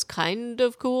 That was kind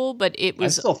of cool, but it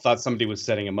was. I still thought somebody was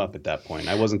setting him up at that point.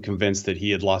 I wasn't convinced that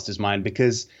he had lost his mind,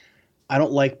 because I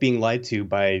don't like being lied to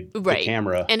by the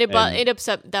camera. And it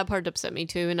upset, that part upset me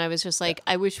too. And I was just like,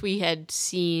 I wish we had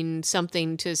seen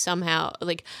something to somehow,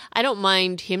 like, I don't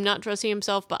mind him not trusting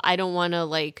himself, but I don't want to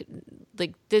like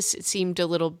this seemed a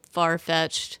little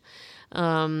far-fetched.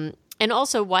 And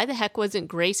also, why the heck wasn't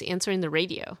Grace answering the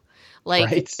radio?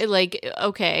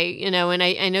 Okay, and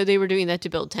I know they were doing that to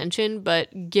build tension,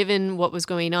 but given what was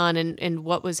going on and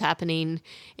what was happening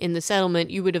in the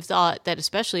settlement, you would have thought that,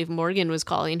 especially if Morgan was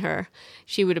calling her,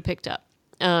 she would have picked up.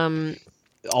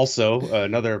 Also,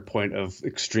 another point of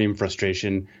extreme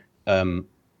frustration,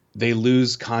 they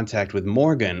lose contact with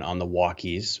Morgan on the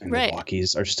walkies, and the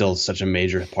walkies are still such a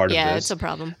major part of this. Yeah, it's a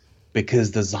problem.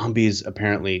 Because the zombies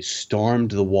apparently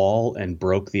stormed the wall and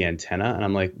broke the antenna. And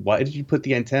I'm like, why did you put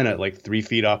the antenna like 3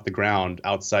 feet off the ground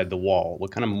outside the wall?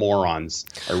 What kind of morons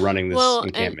are running this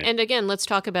encampment? And again, let's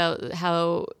talk about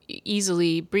how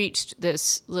easily breached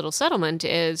this little settlement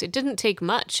is. It didn't take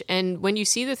much. And when you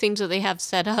see the things that they have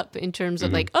set up in terms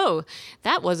of like, oh,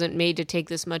 that wasn't made to take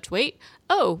this much weight.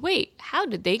 Oh, wait, how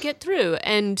did they get through?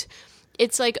 And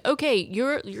it's like, okay,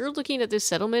 you're looking at this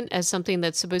settlement as something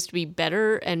that's supposed to be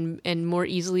better and more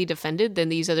easily defended than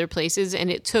these other places,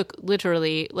 and it took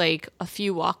literally like a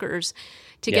few walkers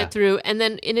to get through. And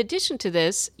then in addition to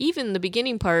this, even the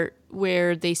beginning part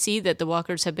where they see that the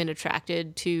walkers have been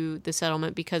attracted to the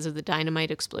settlement because of the dynamite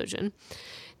explosion,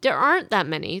 there aren't that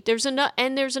many. There's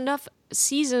enough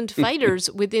seasoned fighters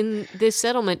within this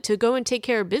settlement to go and take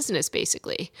care of business,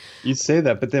 basically. You say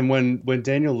that, but then when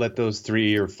Daniel let those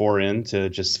 3 or 4 in to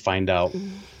just find out,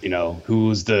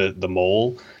 who's the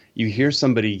mole, you hear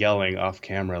somebody yelling off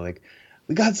camera like,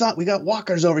 we got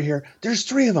walkers over here. There's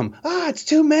 3 of them. It's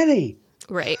too many.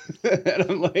 Right. And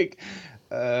I'm like,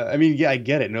 I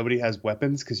get it. Nobody has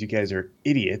weapons because you guys are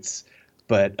idiots,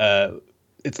 but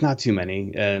it's not too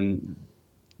many, and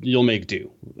you'll make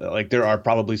do. Like, there are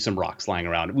probably some rocks lying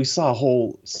around. We saw a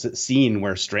whole scene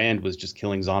where Strand was just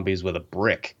killing zombies with a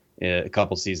brick a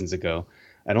couple seasons ago.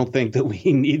 I don't think that we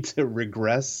need to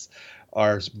regress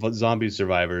our zombie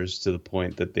survivors to the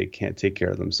point that they can't take care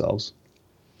of themselves.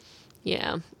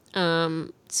 Yeah.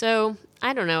 So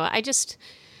I don't know.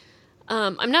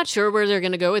 I'm not sure where they're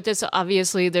going to go with this.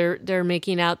 Obviously, they're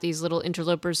making out these little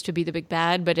interlopers to be the big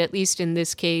bad, but at least in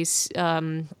this case,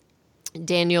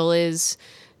 Daniel is,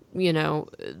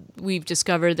 we've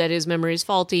discovered that his memory is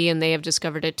faulty, and they have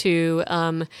discovered it too.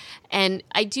 And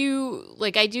I do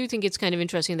think it's kind of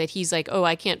interesting that he's like, oh,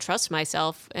 I can't trust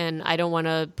myself, and I don't want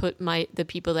to put the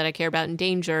people that I care about in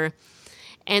danger.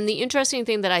 And the interesting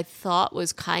thing that I thought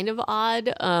was kind of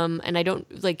odd, and I don't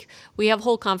we have a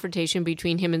whole confrontation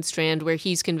between him and Strand where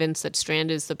he's convinced that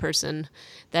Strand is the person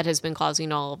that has been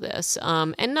causing all of this.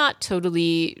 And not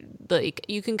totally,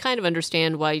 you can kind of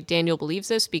understand why Daniel believes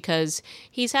this, because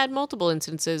he's had multiple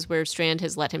instances where Strand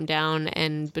has let him down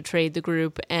and betrayed the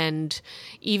group. And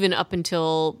even up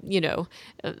until,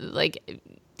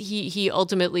 he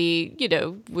ultimately,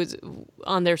 was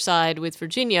on their side with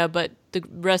Virginia, but the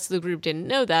rest of the group didn't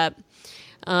know that.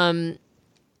 I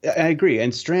agree.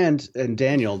 And Strand and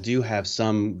Daniel do have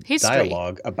some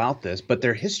dialogue about this, but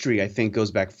their history, I think,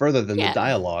 goes back further than the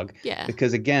dialogue. Yeah.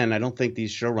 Because, again, I don't think these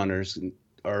showrunners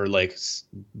are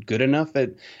good enough at.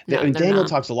 Daniel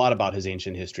talks a lot about his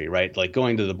ancient history, right? Like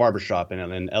going to the barbershop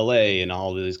in LA and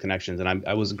all of these connections. And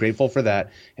I was grateful for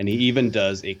that. And he even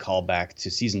does a callback to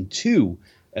season 2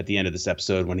 at the end of this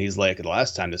episode when he's like, the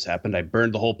last time this happened, I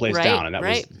burned the whole place down. And that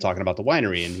was talking about the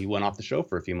winery, and he went off the show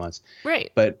for a few months.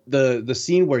 Right. But the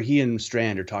scene where he and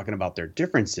Strand are talking about their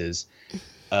differences,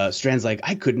 Strand's like,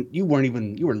 you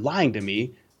were lying to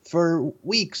me for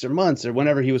weeks or months or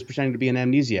whenever he was pretending to be an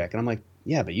amnesiac. And I'm like,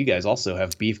 yeah, but you guys also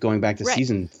have beef going back to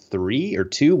season 3 or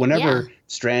 2, whenever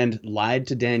Strand lied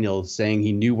to Daniel saying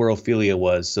he knew where Ophelia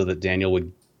was so that Daniel would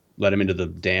let him into the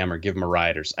dam or give him a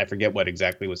ride, or I forget what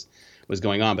exactly was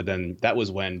going on. But then that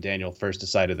was when Daniel first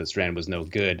decided that Strand was no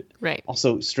good. Right.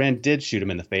 Also, Strand did shoot him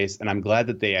in the face, and I'm glad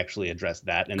that they actually addressed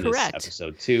that in this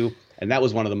episode too. And that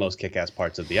was one of the most kick-ass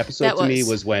parts of the episode me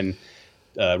was when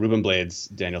Ruben Blades,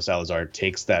 Daniel Salazar,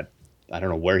 takes that, I don't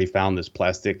know where he found this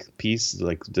plastic piece,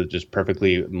 that just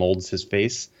perfectly molds his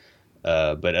face.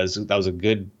 But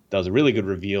that was a really good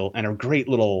reveal and a great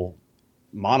little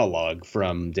monologue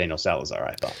from Daniel Salazar,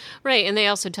 I thought. Right, and they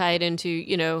also tie it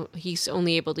into, he's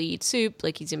only able to eat soup,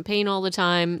 he's in pain all the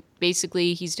time.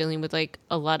 Basically, he's dealing with a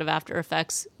lot of after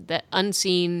effects, that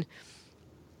unseen,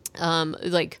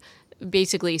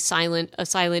 basically a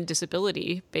silent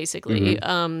disability, basically,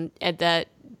 and that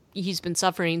he's been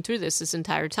suffering through this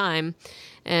entire time.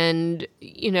 And,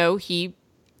 he,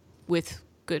 with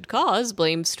good cause,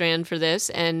 blames Strand for this,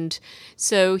 and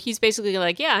so he's basically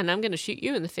like, yeah, and I'm going to shoot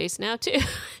you in the face now too.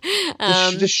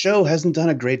 The show hasn't done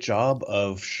a great job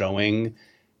of showing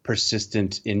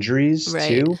persistent injuries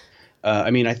too.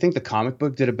 I think the comic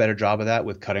book did a better job of that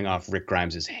with cutting off Rick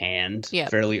Grimes' hand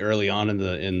fairly early on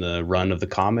in the run of the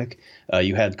comic.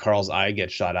 You had Carl's eye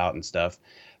get shot out and stuff,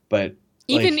 but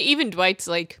even Dwight's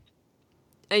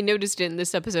I noticed it in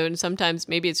this episode, and sometimes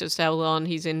maybe it's just how long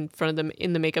he's in front of them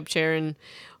in the makeup chair, and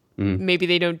maybe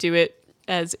they don't do it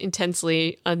as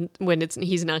intensely when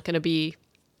he's not going to be.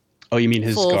 Oh, you mean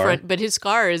his scar? But his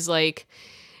scar is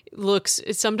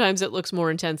sometimes it looks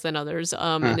more intense than others,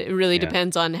 and it really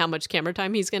depends on how much camera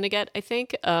time he's going to get, I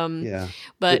think.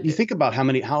 But you think about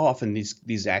how often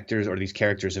these actors or these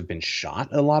characters have been shot.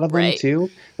 A lot of them too,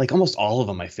 almost all of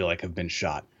them, I feel like, have been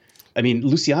shot. I mean,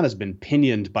 Luciana's been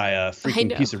pinioned by a I freaking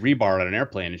know. piece of rebar on an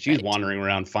airplane, and she's Right. wandering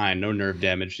around fine, no nerve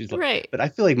damage. She's like, Right. but I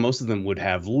feel like most of them would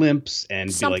have limps and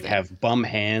be like Something. have bum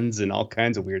hands and all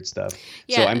kinds of weird stuff. So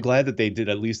Yeah. I'm glad that they did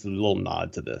at least a little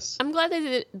nod to this. I'm glad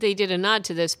that they did a nod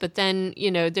to this, but then,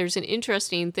 there's an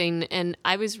interesting thing, and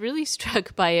I was really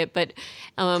struck by it. But,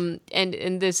 and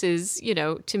this is,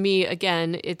 to me,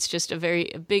 again, it's just a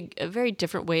very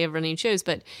different way of running shows.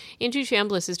 But Andrew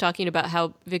Chambliss is talking about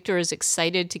how Victor is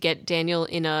excited to get Daniel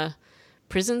in a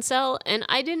prison cell, and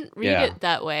I didn't read Yeah. it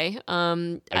that way.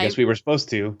 I guess we were supposed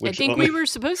to, I which think only, we were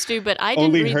supposed to, but I didn't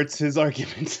only read. hurts his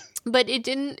argument. But it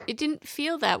didn't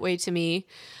feel that way to me.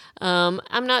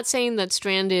 I'm not saying that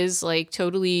Strand is like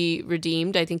totally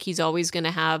redeemed. I think he's always going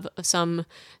to have some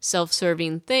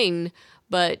self-serving thing,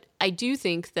 but I do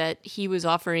think that he was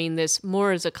offering this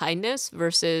more as a kindness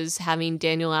versus having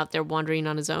Daniel out there wandering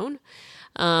on his own.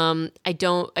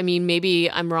 I mean,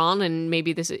 maybe I'm wrong, and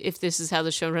maybe if this is how the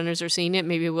showrunners are seeing it,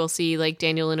 maybe we'll see like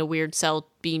Daniel in a weird cell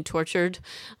being tortured,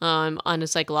 on a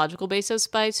psychological basis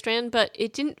by Strand, but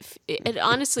it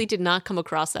honestly did not come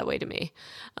across that way to me.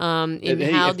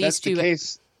 Hey, How if these that's the two,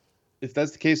 case, if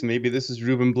that's the case, maybe this is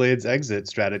Ruben Blades' exit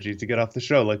strategy to get off the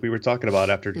show, like we were talking about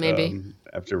Maybe.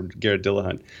 after Garrett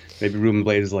Dillahunt. Maybe Ruben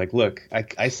Blades is like, look,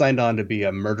 I signed on to be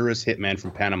a murderous hitman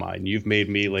from Panama, and you've made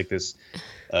me like this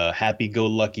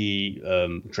happy-go-lucky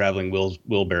traveling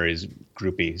Wilburys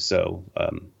groupie. So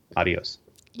adios.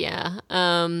 yeah.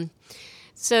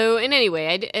 So in any way,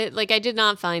 I did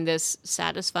not find this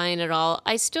satisfying at all.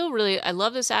 I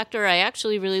love this actor. I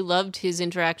actually really loved his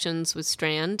interactions with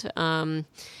Strand.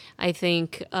 I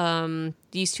think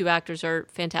these two actors are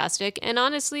fantastic, and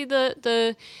honestly,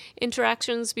 the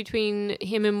interactions between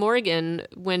him and Morgan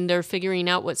when they're figuring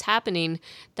out what's happening,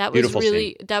 Beautiful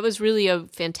scene. that was really a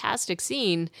fantastic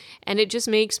scene, and it just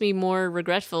makes me more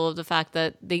regretful of the fact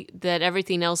that that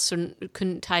everything else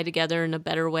couldn't tie together in a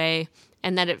better way,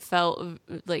 and that it felt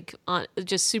like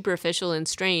just superficial and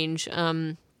strange.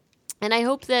 And I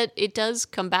hope that it does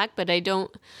come back, but I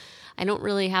don't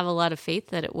really have a lot of faith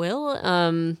that it will.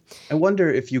 I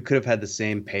wonder if you could have had the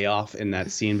same payoff in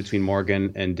that scene between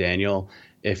Morgan and Daniel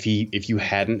if you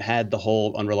hadn't had the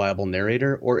whole unreliable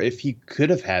narrator, or if you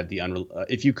could have had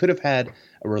if you could have had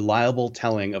a reliable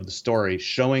telling of the story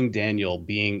showing Daniel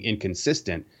being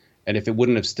inconsistent, and if it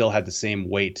wouldn't have still had the same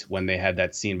weight when they had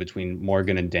that scene between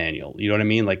Morgan and Daniel. You know what I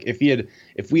mean? Like if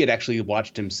we had actually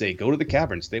watched him say, "Go to the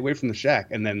cavern, stay away from the shack,"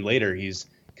 and then later he's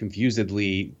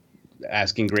confusedly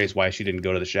asking Grace why she didn't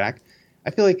go to the shack,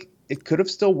 I feel like it could have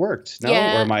still worked. No,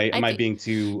 Yeah, or am I being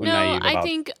too naive about?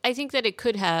 I think that it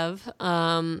could have.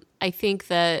 I think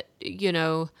that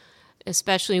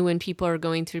especially when people are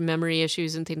going through memory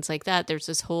issues and things like that, there's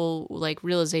this whole like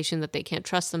realization that they can't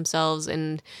trust themselves,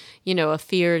 and a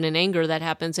fear and an anger that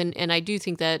happens. And I do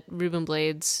think that Ruben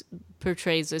Blades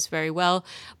portrays this very well,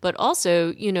 but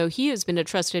also, he has been a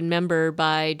trusted member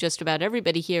by just about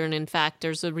everybody here. And in fact,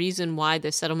 there's a reason why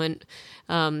the settlement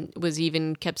was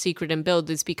even kept secret and built,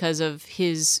 is because of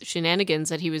his shenanigans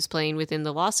that he was playing within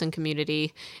the Lawson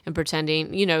community and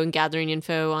pretending, and gathering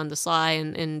info on the sly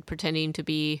and pretending to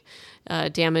be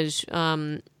damaged,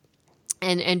 and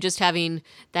just having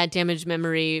that damaged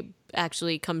memory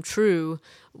actually come true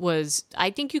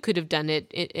I think you could have done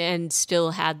it and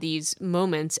still had these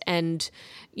moments. And,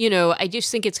 I just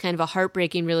think it's kind of a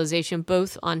heartbreaking realization,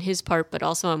 both on his part, but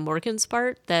also on Morgan's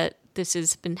part, that this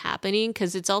has been happening,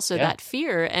 because it's also that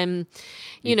fear. And,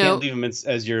 you can't leave him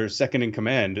as your second in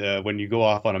command when you go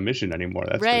off on a mission anymore.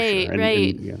 That's right, for sure.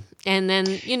 right. And, yeah. And then,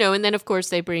 and then of course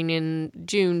they bring in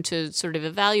June to sort of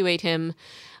evaluate him.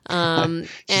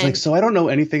 She's like, so I don't know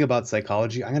anything about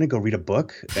psychology. I'm going to go read a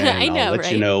book and I'll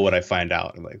let you know what I find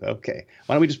out. I'm like, okay,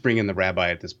 why don't we just bring in the rabbi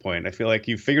at this point? I feel like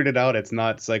you figured it out. It's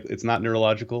not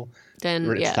neurological. Then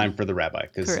it's time for the rabbi,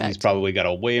 because he's Correct. probably got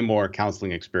a way more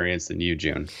counseling experience than you,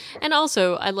 June. And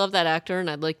also, I love that actor, and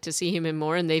I'd like to see him in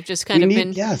more. And they've just kind of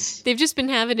been, they've just been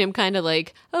having him kind of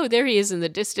like, oh, there he is in the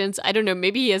distance. I don't know,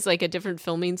 maybe he has like a different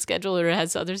filming schedule or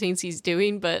has other things he's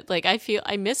doing, but like I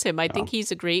miss him. I think he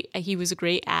was a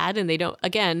great ad, and they don't,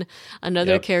 again,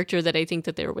 another character that I think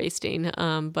that they're wasting.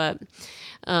 But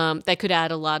that could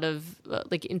add a lot of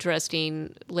like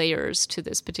interesting layers to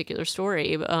this particular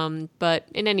story. But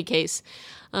in any case,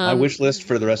 my wish list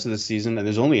for the rest of the season, and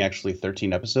there's only actually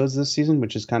 13 episodes this season,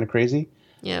 which is kind of crazy.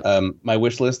 Yeah. My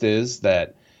wish list is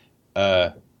that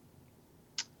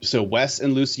so Wes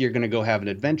and Lucy are going to go have an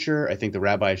adventure. I think the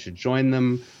rabbi should join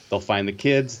them. They'll find the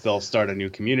kids. They'll start a new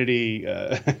community.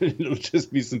 It'll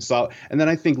just be some solid. And then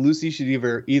I think Lucy should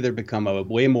either become a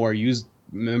way more used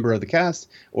member of the cast,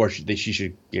 or she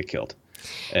should get killed.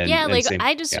 And, Yeah, and like same,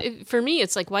 I just, yeah. for me,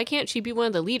 it's like, why can't she be one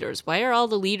of the leaders? Why are all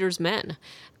the leaders men?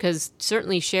 Because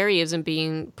certainly Sherry isn't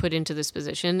being put into this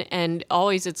position. And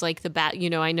always it's like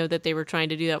I know that they were trying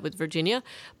to do that with Virginia,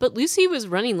 but Lucy was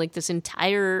running like this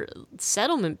entire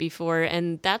settlement before.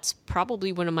 And that's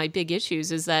probably one of my big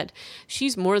issues is that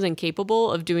she's more than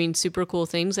capable of doing super cool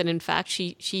things. And in fact,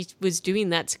 she was doing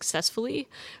that successfully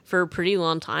for a pretty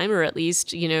long time, or at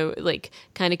least, like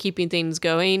kind of keeping things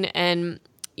going. And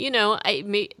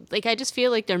I just feel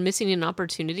like they're missing an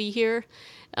opportunity here,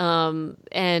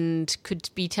 and could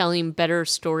be telling better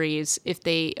stories if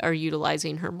they are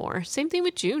utilizing her more. Same thing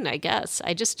with June, I guess.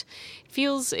 It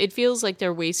feels like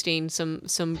they're wasting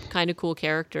some kind of cool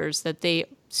characters that they,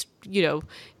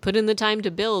 put in the time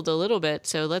to build a little bit.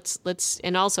 So let's,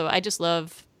 and also I just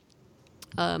love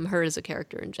her as a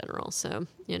character in general. So,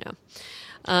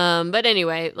 but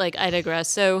anyway, like I digress.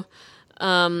 So,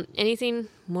 anything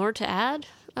more to add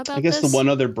about I guess this? the one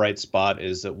other bright spot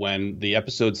is that when the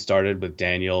episode started with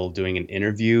Daniel doing an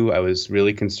interview, I was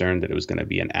really concerned that it was going to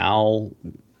be an Al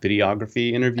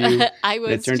videography interview. I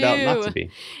was It turned too. out not to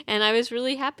be. And I was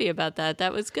really happy about that.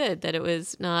 That was good that it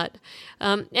was not.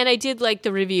 And I did like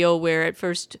the reveal where at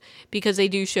first, because they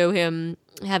do show him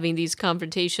having these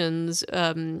confrontations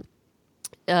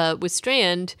with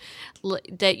Strand,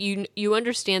 that you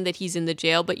understand that he's in the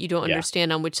jail, but you don't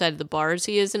understand on which side of the bars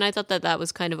he is. And I thought that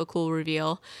was kind of a cool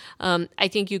reveal. I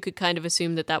think you could kind of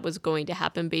assume that was going to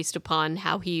happen based upon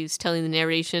how he's telling the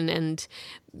narration and,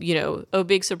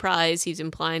 big surprise, he's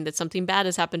implying that something bad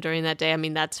has happened during that day. I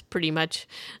mean, that's pretty much,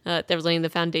 they're laying the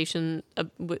foundation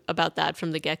about that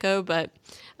from the get-go. But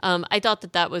I thought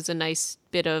that was a nice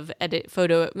bit of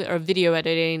photo or video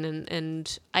editing.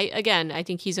 And I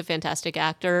think he's a fantastic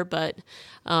actor, but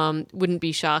wouldn't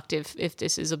be shocked if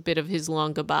this is a bit of his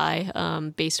long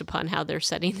goodbye based upon how they're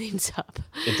setting things up.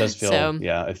 It does feel,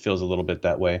 it feels a little bit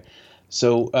that way.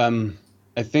 So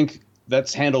I think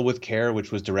that's Handled with Care,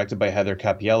 which was directed by Heather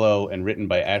Cappiello and written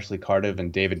by Ashley Cardiff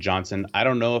and David Johnson. I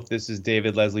don't know if this is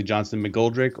David Leslie Johnson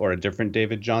McGoldrick or a different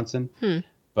David Johnson,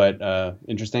 but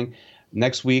interesting.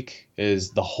 Next week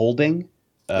is The Holding,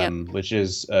 which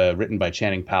is written by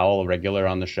Channing Powell, a regular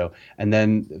on the show. And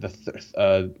then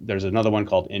there's another one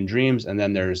called In Dreams, and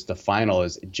then there's the final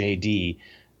is JD,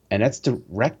 and that's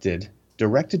directed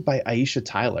by Aisha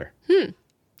Tyler.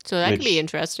 So that could be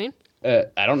interesting.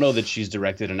 I don't know that she's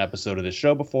directed an episode of the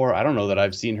show before. I don't know that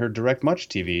I've seen her direct much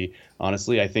TV.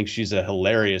 Honestly, I think she's a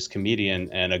hilarious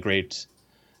comedian and a great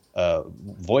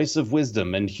voice of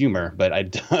wisdom and humor. But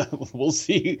we'll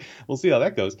see how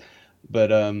that goes.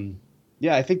 But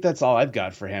I think that's all I've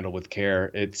got for Handled with Care.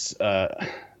 It's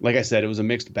like I said, it was a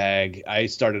mixed bag. I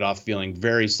started off feeling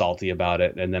very salty about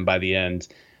it, and then by the end,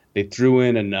 they threw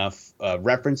in enough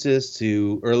references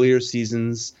to earlier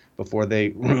seasons before they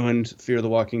ruined Fear the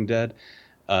Walking Dead,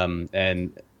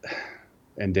 and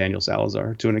Daniel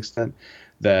Salazar to an extent,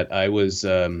 that I was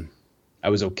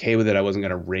okay with it. I wasn't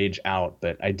going to rage out,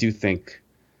 but I do think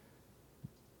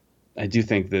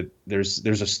that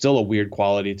there's still a weird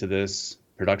quality to this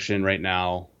production right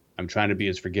now. I'm trying to be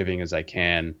as forgiving as I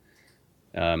can,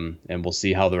 and we'll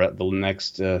see how the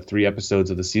next 3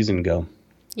 episodes of the season go.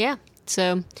 Yeah,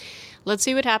 so let's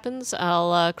see what happens.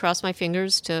 I'll cross my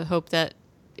fingers to hope that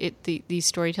the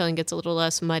storytelling gets a little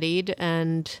less muddied,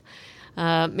 and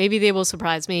maybe they will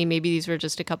surprise me. Maybe these were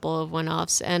just a couple of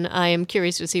one-offs, and I am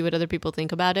curious to see what other people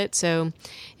think about it. So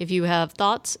if you have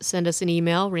thoughts, send us an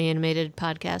email,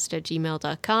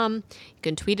 reanimatedpodcast@gmail.com. You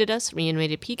can tweet at us,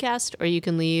 reanimatedpcast, or you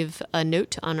can leave a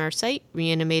note on our site,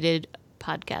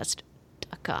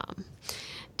 reanimatedpodcast.com.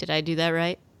 Did I do that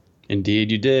right?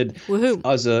 Indeed, you did. Woohoo.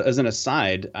 As an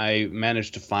aside, I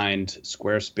managed to find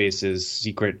Squarespace's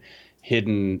secret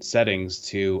hidden settings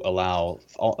to allow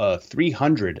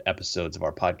 300 episodes of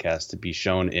our podcast to be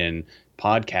shown in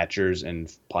podcatchers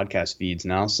and podcast feeds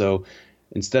now. So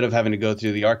instead of having to go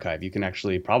through the archive, you can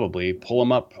actually probably pull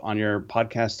them up on your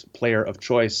podcast player of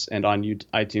choice and on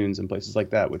iTunes and places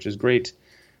like that, which is great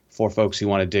for folks who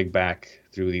want to dig back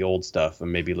through the old stuff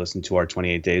and maybe listen to our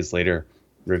 28 Days Later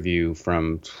review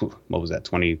from,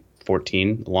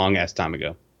 2014? A long ass time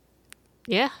ago.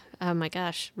 Yeah. Oh my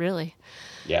gosh, really?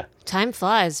 Yeah. Time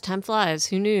flies.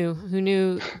 Who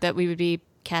knew that we would be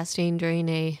casting during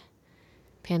a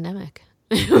pandemic?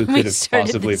 Who could have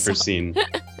possibly foreseen?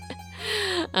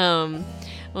 Well,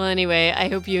 anyway, I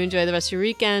hope you enjoy the rest of your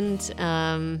weekend,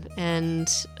 and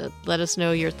let us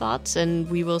know your thoughts, and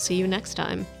we will see you next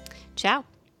time. Ciao.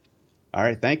 All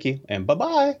right, thank you, and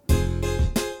bye-bye.